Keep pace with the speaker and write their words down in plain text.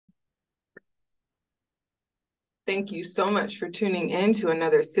Thank you so much for tuning in to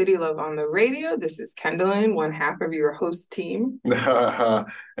another City Love on the Radio. This is Kendallin, one half of your host team.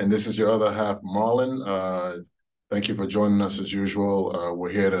 And this is your other half, Marlon. Thank you for joining us as usual. We're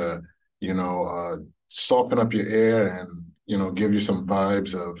here to, soften up your ear and, give you some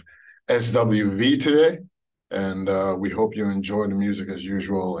vibes of SWV today. And we hope you enjoy the music as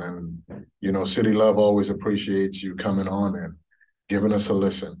usual. And, City Love always appreciates you coming on and giving us a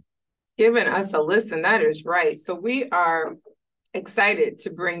listen. Giving us a listen, that is right. So we are excited to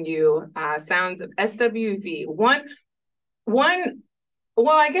bring you sounds of SWV. Well,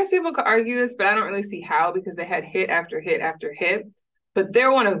 I guess people could argue this, but I don't really see how, because they had hit after hit after hit. But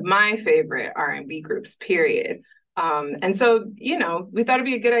they're one of my favorite R&B groups, period. And so, we thought it'd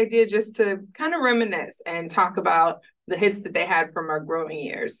be a good idea just to kind of reminisce and talk about the hits that they had from our growing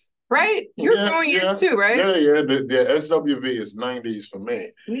years. Right? Your growing years too, right? Yeah. The SWV is 90s for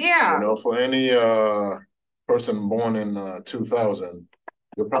me. Yeah. For any person born in 2000,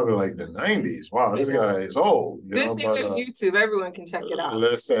 you're probably like the 90s. Wow, this guy is old. Good thing there's YouTube. Everyone can check it out.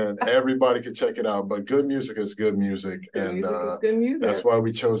 Listen, everybody can check it out. But good music is good music. Good music is good music. That's why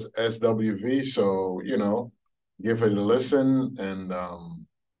we chose SWV. So, give it a listen and,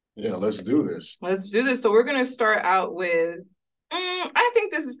 let's do this. Let's do this. So we're going to start out with, I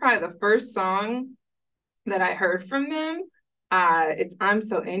think this is probably the first song that I heard from them. It's I'm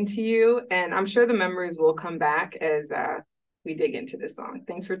So Into You, and I'm sure the memories will come back as we dig into this song.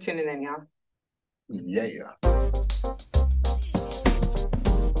 Thanks for tuning in, y'all. Yeah.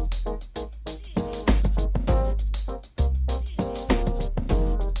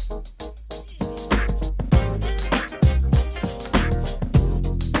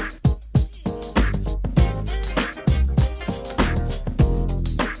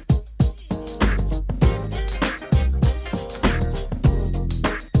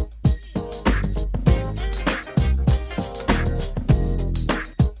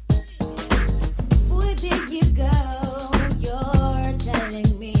 Where did you go?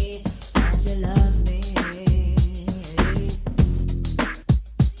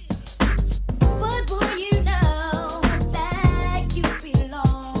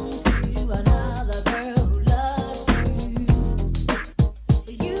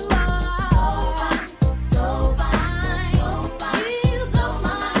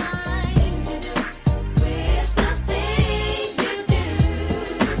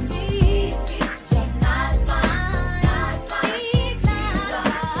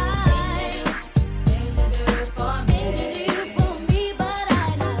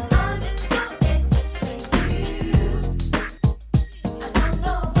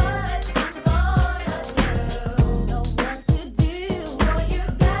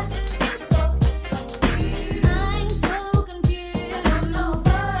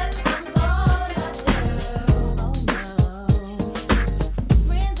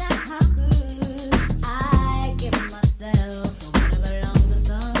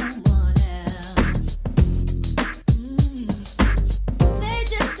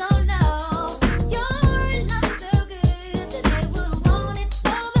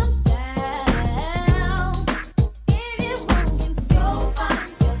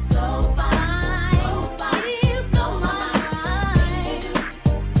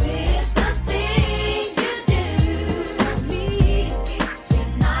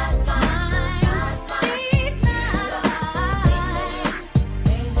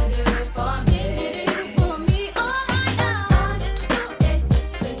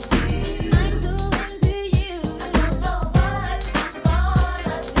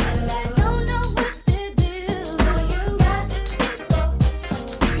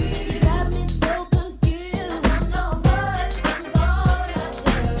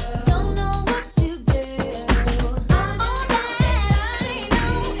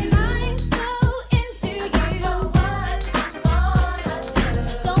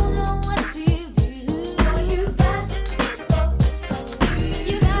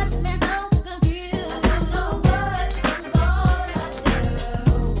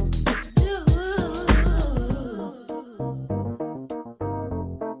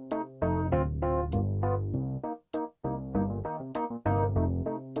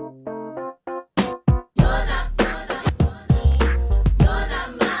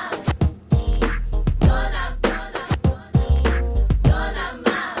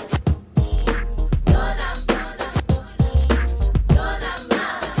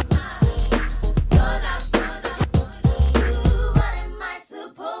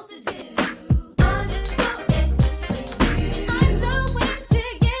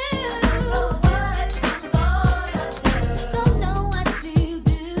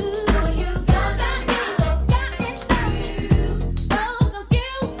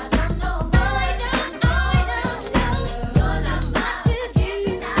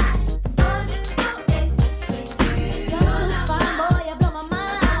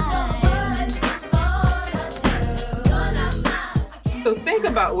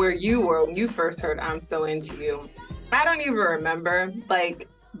 about where you were when you first heard I'm So Into You. I don't even remember. Like,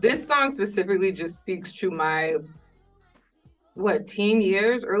 this song specifically just speaks to my teen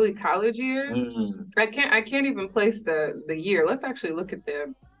years, early college years. I can't even place the year. Let's actually look at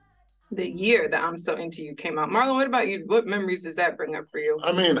the year that I'm So Into You came out. Marlon, what about you? What memories does that bring up for you?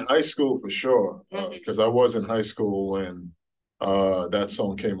 I mean, high school for sure, because I was in high school when that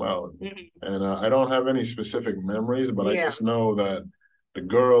song came out. And I don't have any specific memories, but I just know that the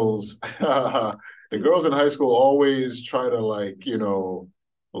girls, the girls in high school always try to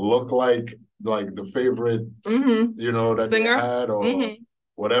look like the favorite, that singer they had or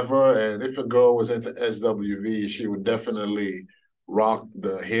whatever. And if a girl was into SWV, she would definitely rock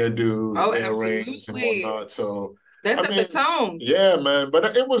the hairdo, earrings, and whatnot. So that set the tone. Yeah, man.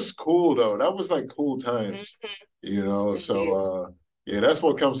 But it was cool though. That was like cool times, So yeah, that's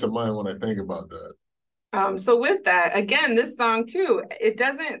what comes to mind when I think about that. So with that, again, this song too,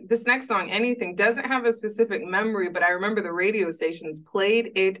 this next song, Anything, doesn't have a specific memory, but I remember the radio stations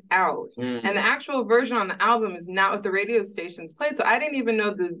played it out. And the actual version on the album is not what the radio stations played. So I didn't even know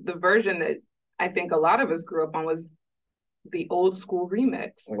the version that I think a lot of us grew up on was the old school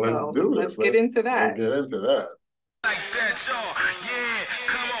remix. Let's get into that. Let's get into that. Like that, y'all. Yeah,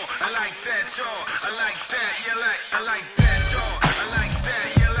 come on. I like that, y'all. I like that. Yeah, I like that, y'all. I like that.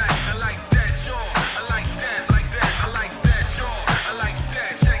 Yeah, I like that, y'all. I like that, like that. I like that, y'all. I like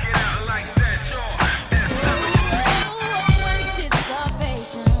that. Check it out. I like that, y'all.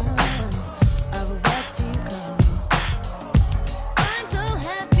 Anticipation of what's to come. I'm so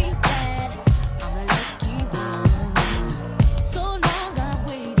happy that I'ma let you go. So long I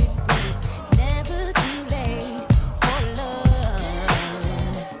waited, but it's never too late for love.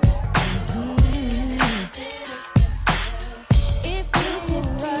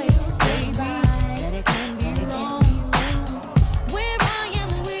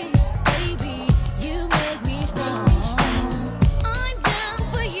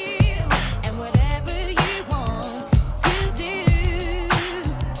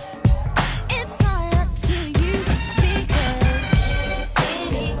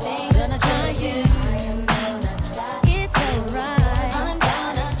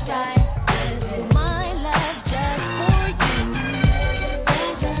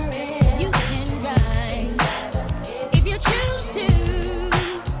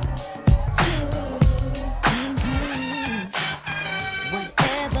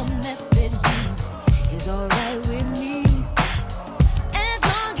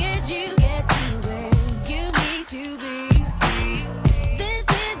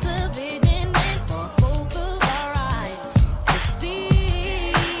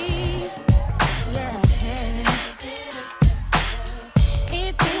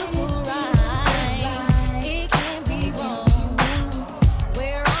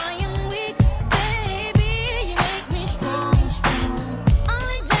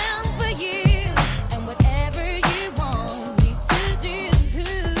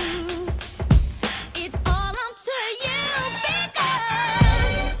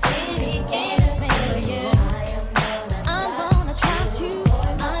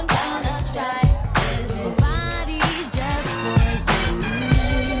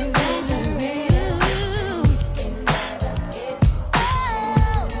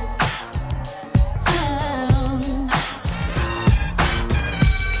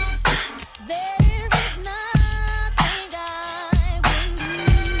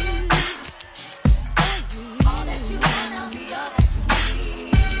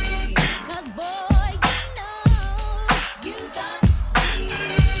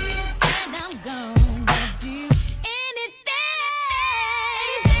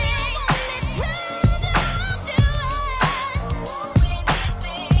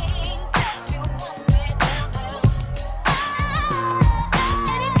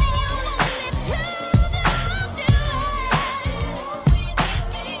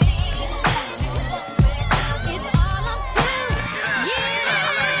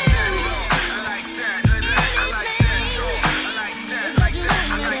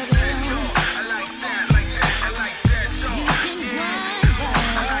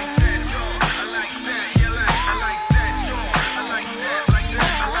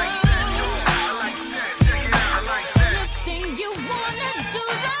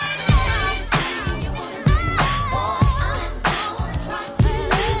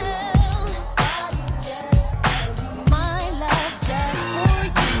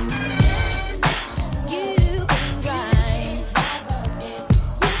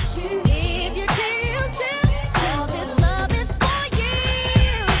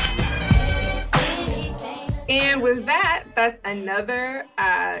 And with that, that's another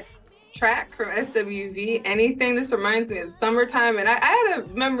track from SWV, Anything. This reminds me of summertime. And I had a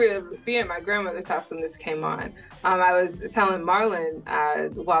memory of being at my grandmother's house when this came on. I was telling Marlon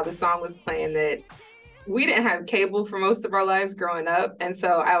while the song was playing that we didn't have cable for most of our lives growing up. And so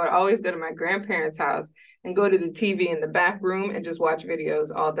I would always go to my grandparents' house and go to the TV in the back room and just watch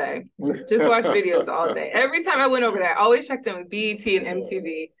videos all day. Just watch videos all day. Every time I went over there, I always checked in with BET and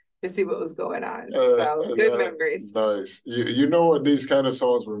MTV to see what was going on. So good memories. Nice. You know what these kind of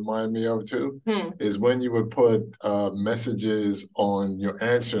songs remind me of too? Is when you would put messages on your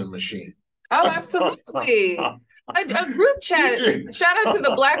answering machine. Oh, absolutely. A group chat. Shout out to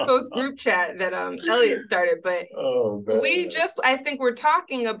the Black folks group chat that Elliot started. But I think we're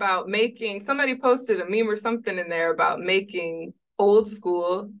talking about making, somebody posted a meme or something in there about making old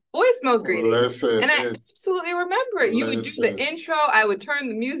school voicemail greetings. And I absolutely remember it. You would do the intro, I would turn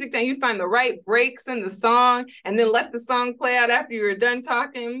the music down, you'd find the right breaks in the song, and then let the song play out after you were done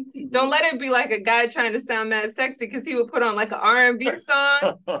talking. Don't let it be like a guy trying to sound mad sexy, because he would put on like an R&B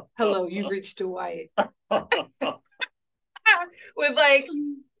song. Hello, you've reached Dwight. with like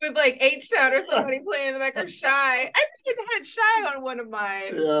H-Town or somebody playing in the back, or Shy. I think it had Shy on one of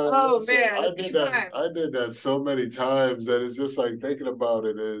mine. Yeah, man. I did that so many times that it's just like thinking about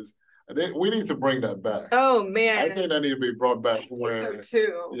it is, we need to bring that back. Oh man. I think that need to be brought back where so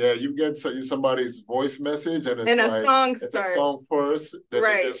too. Yeah, you get somebody's voice message and it's like a song first, then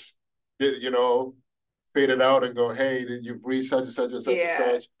they just fade it out and go, hey, you've reached such and such and such and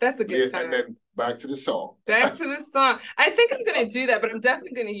such. That's a good time. And then back to the song. Back to the song. I think I'm going to do that, but I'm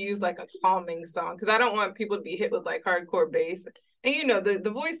definitely going to use like a calming song, because I don't want people to be hit with like hardcore bass. And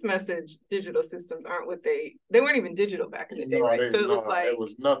the voice message digital systems aren't what they weren't even digital back in the day, right? So it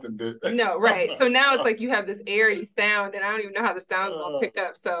was nothing. No, right. So now it's like you have this airy sound, and I don't even know how the sound's going to pick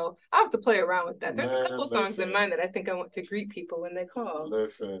up. So I'll have to play around with that. There's a couple songs in mind that I think I want to greet people when they call.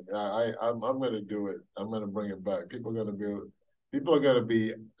 Listen, I'm going to do it. I'm going to bring it back. People are going to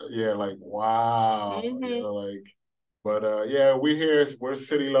be like, wow. But we're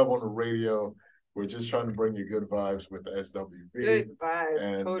City Love on the radio. We're just trying to bring you good vibes with the SWV. Good vibes,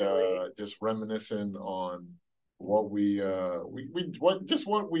 and totally. Just reminiscing on what we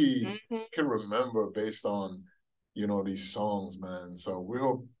can remember based on these songs, man. So we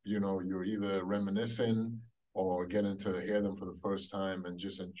hope you're either reminiscing or getting to hear them for the first time and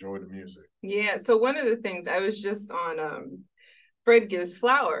just enjoy the music. Yeah. So one of the things, I was just on Fred Gives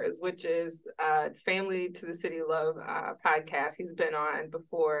Flowers, which is Family to the City Love podcast. He's been on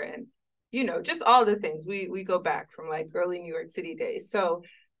before, and just all the things. We go back from like early New York City days. So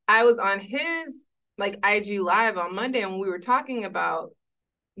I was on his like IG Live on Monday, and we were talking about,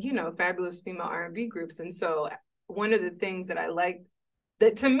 fabulous female R&B groups. And so one of the things that I liked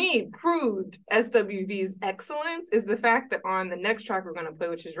that to me proved SWV's excellence is the fact that on the next track we're going to play,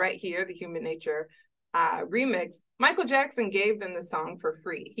 which is right here, the Human Nature remix, Michael Jackson gave them the song for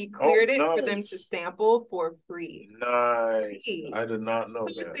free. He cleared it for them to sample for free. Nice. I did not know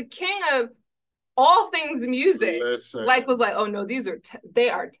so that. The king of all things music, Listen. was like, oh no, they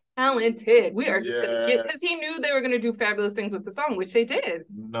are talented. We are just gonna get, because he knew they were gonna do fabulous things with the song, which they did.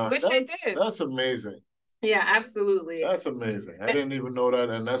 They did. That's amazing. Yeah, absolutely. That's amazing. I didn't even know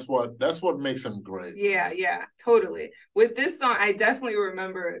that, and that's what makes him great. Yeah, totally. With this song, I definitely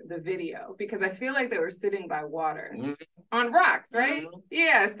remember the video, because I feel like they were sitting by water on rocks, right?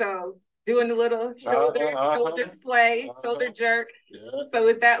 Yeah, so doing the little shoulder sway, shoulder jerk. Yeah. So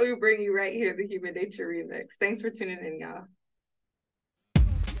with that, we bring you right here the Human Nature remix. Thanks for tuning in, y'all.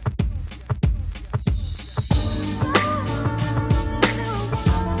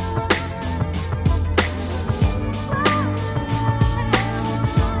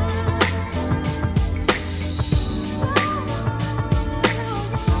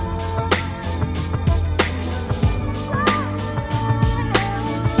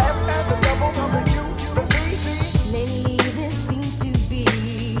 Lately, there seems to be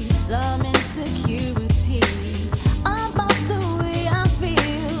some insecurities about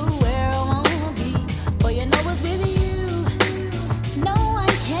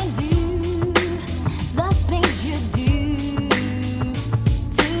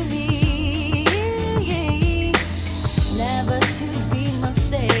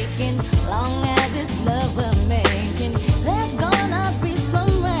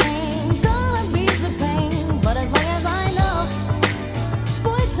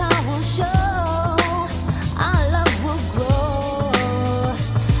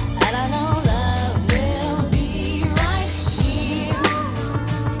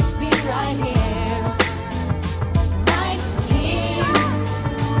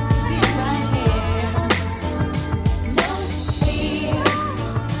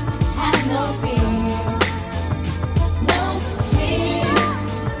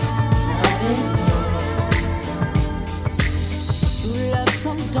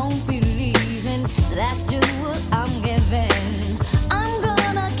some don't believe in. That's just what I'm giving. I'm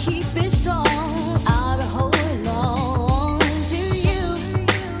gonna keep it strong. I'll be holding on to you.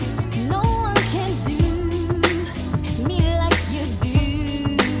 No one can do me like you do.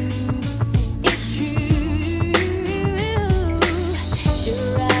 It's true.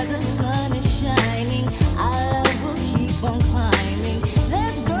 Sure as the sun is shining, our love will keep on climbing.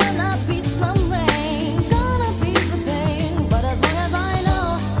 There's gonna be some rain, gonna be some pain, but as long as I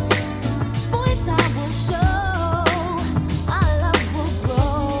know, boy, time will show, our love will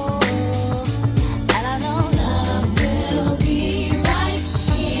grow. And I know love will be right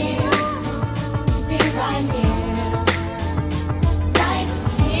here, be right here, right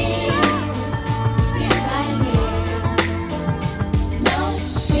here, be right here. No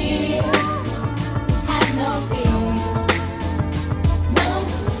fear, have no fear, no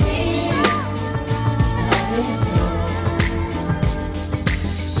tears, love is here.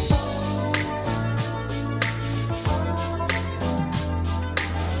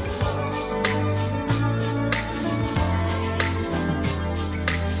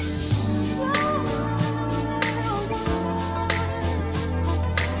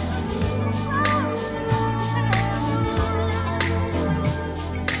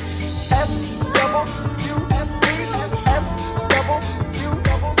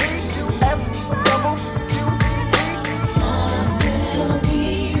 Will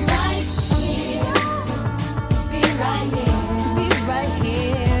be right here, be right here, be right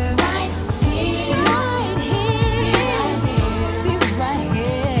here, right here, right here, be right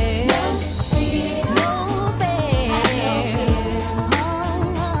here. No fear, no fear,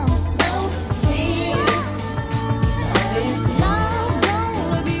 no tears. Love's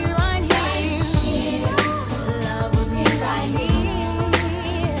gonna be right here. Love will be right here,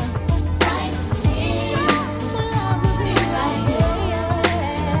 right here. Love will be right here.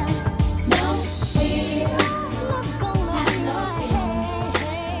 No fear, love's gonna be right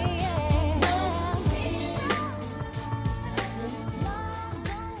here. No tears. Love's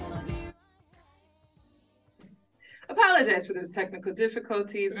gonna be Apologize for those technical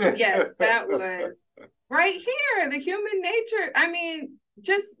difficulties. But yes, that was right here. The human nature. I mean,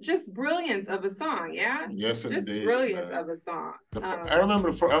 just brilliance of a song. Yeah. Yes, Just indeed. brilliance man. of a song. I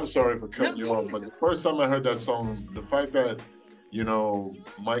remember I'm sorry for cutting No, you off, but the first time I heard that song, the fact that,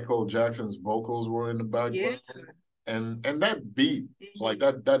 Michael Jackson's vocals were in the Yeah. background and that beat, like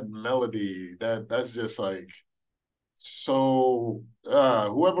that melody, that's just like so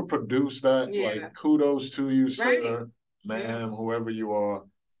whoever produced that, Yeah. like kudos to you, sir, Right. ma'am, whoever you are,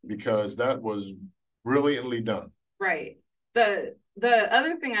 because that was brilliantly done. Right. The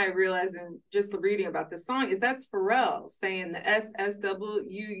other thing I realized in just reading about this song is that's Pharrell saying the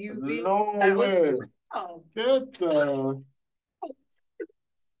SSWV. No That was way. Pharrell. Get the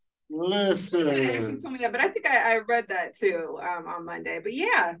He actually listen. told me that, but I think I read that too on Monday. But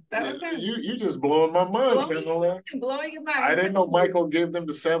yeah, that was him. You just blowing my mind, Pamela. Blowing your mind. I didn't know Michael gave them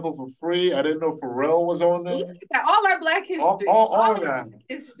the sample for free. I didn't know Pharrell was on there. Look at that. All our Black history. All our that. Black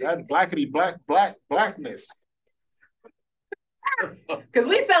history. That blackness. Because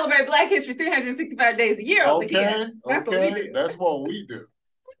we celebrate Black History 365 days a year over here. That's what we do. That's what we do.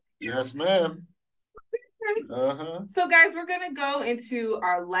 Yes, ma'am. So guys, we're gonna go into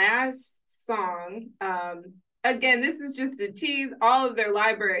our last song. Again, this is just a tease. All of their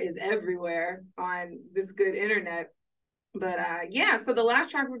library is everywhere on this good internet. But yeah, so the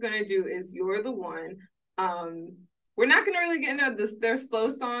last track we're gonna do is You're the One. We're not gonna really get into their slow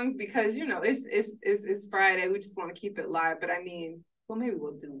songs because it's Friday. We just want to keep it live. But I mean, well, maybe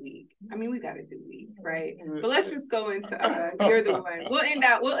we'll do Week. I mean, we gotta do Week, right? But let's just go into You're the One. We'll end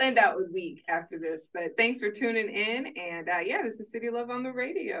out with Week after this. But thanks for tuning in. And yeah, this is City Love on the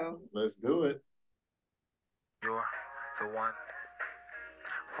radio. Let's do it. You're the one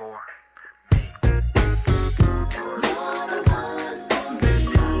for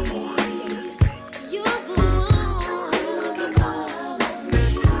You're the one you can call on me.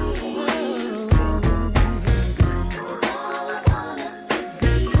 It's all I want us to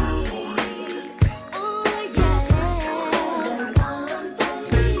be. Oh yeah, the one for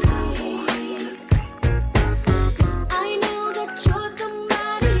me. I know that you're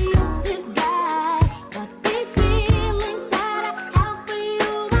somebody else's guy, but these feelings that I have for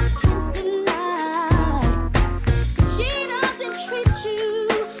you I can't deny. She doesn't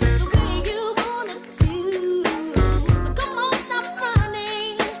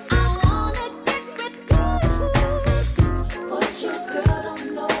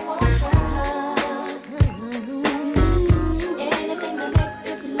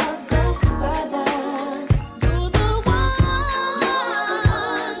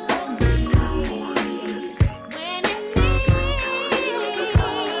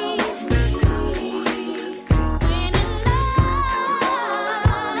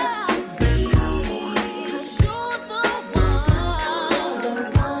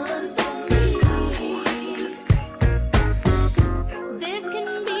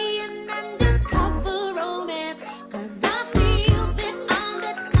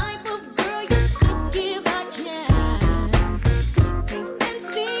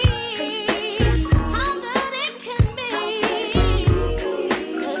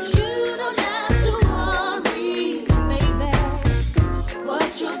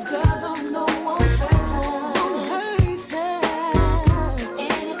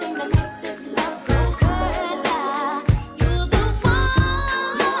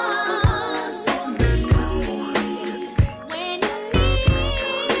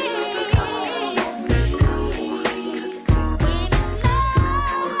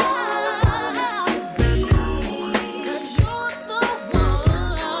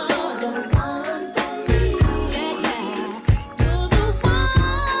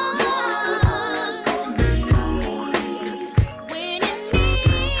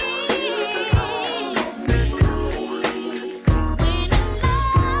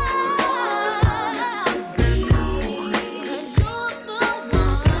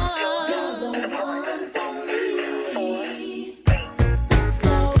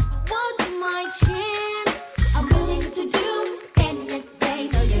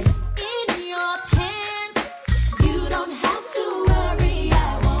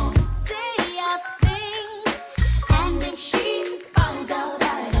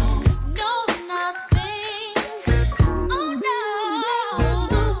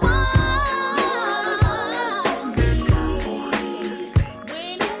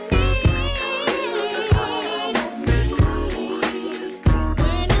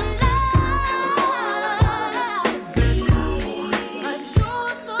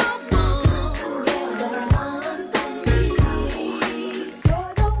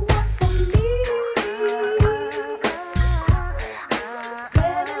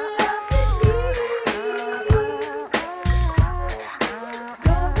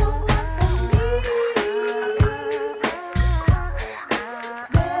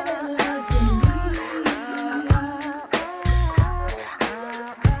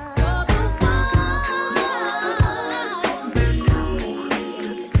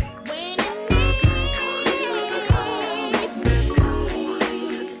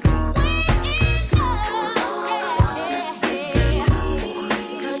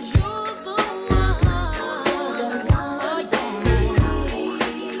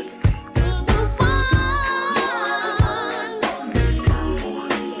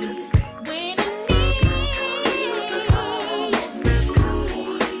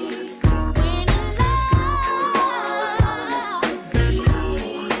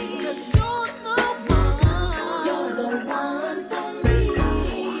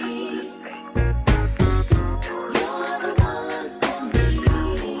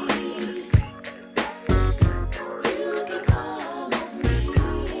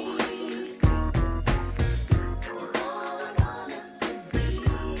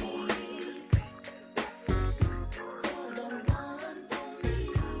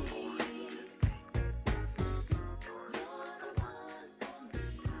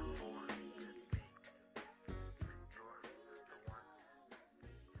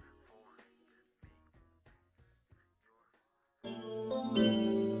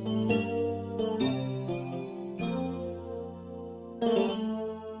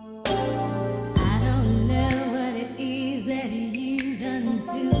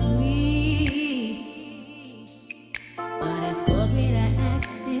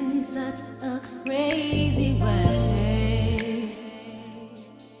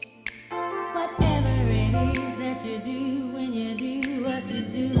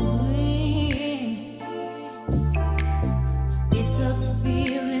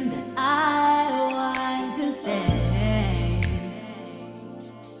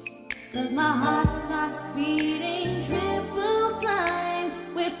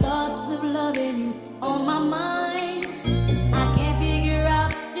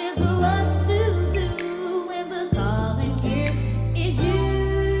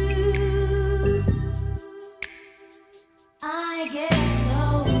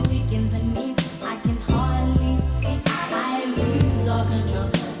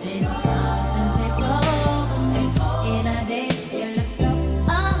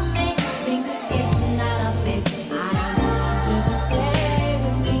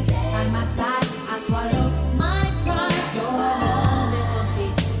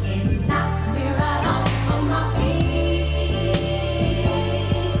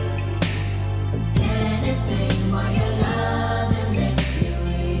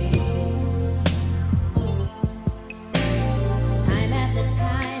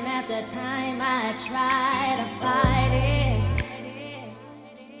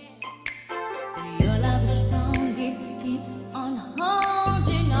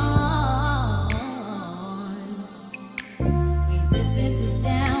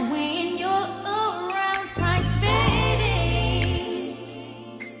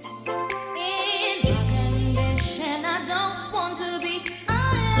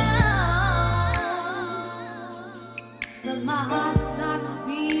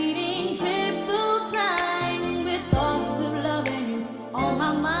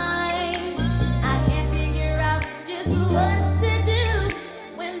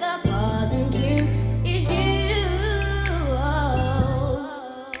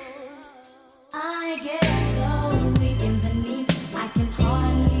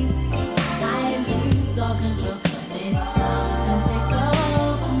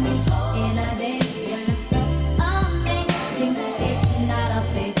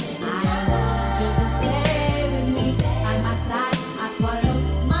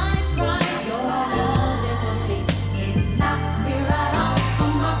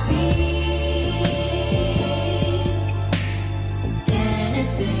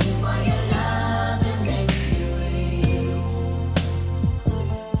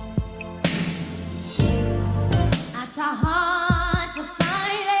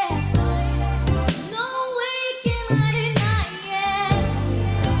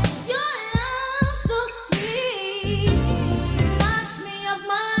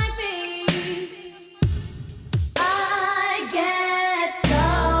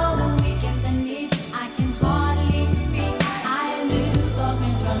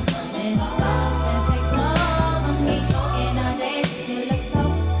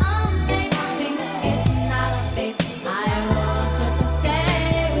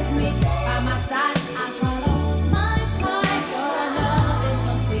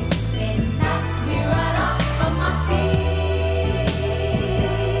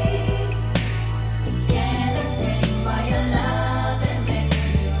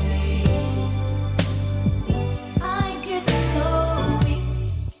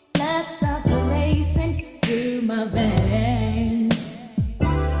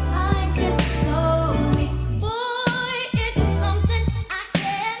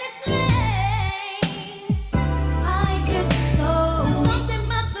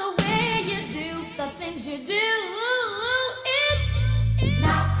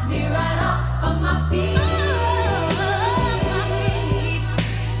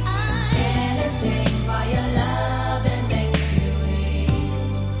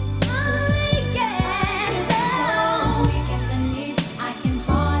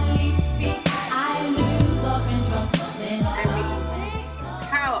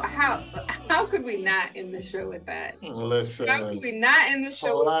not end the show with that? Listen, How could we not end the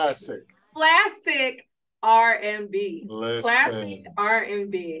show classic. with classic R&B? Listen, Classic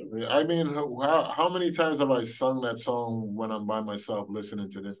R&B. I mean, how many times have I sung that song when I'm by myself listening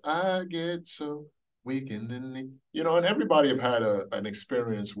to this? I get so weak in the knee. You know, and everybody have had an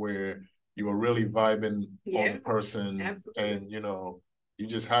experience where you were really vibing on a person, absolutely. and, you know, you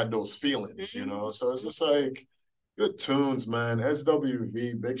just had those feelings, you know? Mhm. So it's just like, good tunes, man.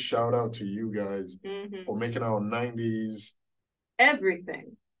 SWV, big shout out to you guys for making our 90s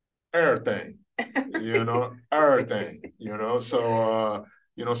Everything. everything, you know, everything, you know. So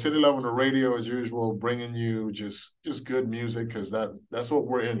you know, City Love on the radio as usual, bringing you just good music, because that's what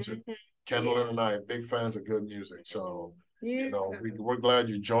we're into. Kendall and I, big fans of good music. So you know, we're glad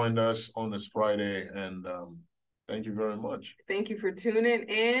you joined us on this Friday, and thank you very much. Thank you for tuning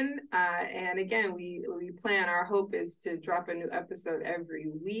in. And again, we plan, our hope is to drop a new episode every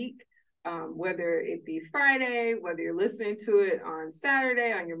week, whether it be Friday, whether you're listening to it on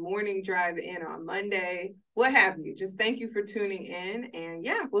Saturday, on your morning drive in on Monday, what have you. Just thank you for tuning in. And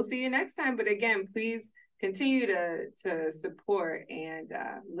yeah, we'll see you next time. But again, please continue to support and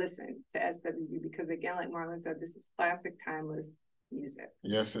listen to SWV, because again, like Marlon said, this is classic, timeless music.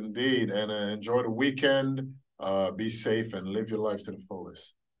 Yes, indeed. And enjoy the weekend. Be safe and live your life to the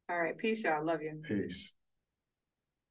fullest. All right. Peace, y'all. Love you. Peace.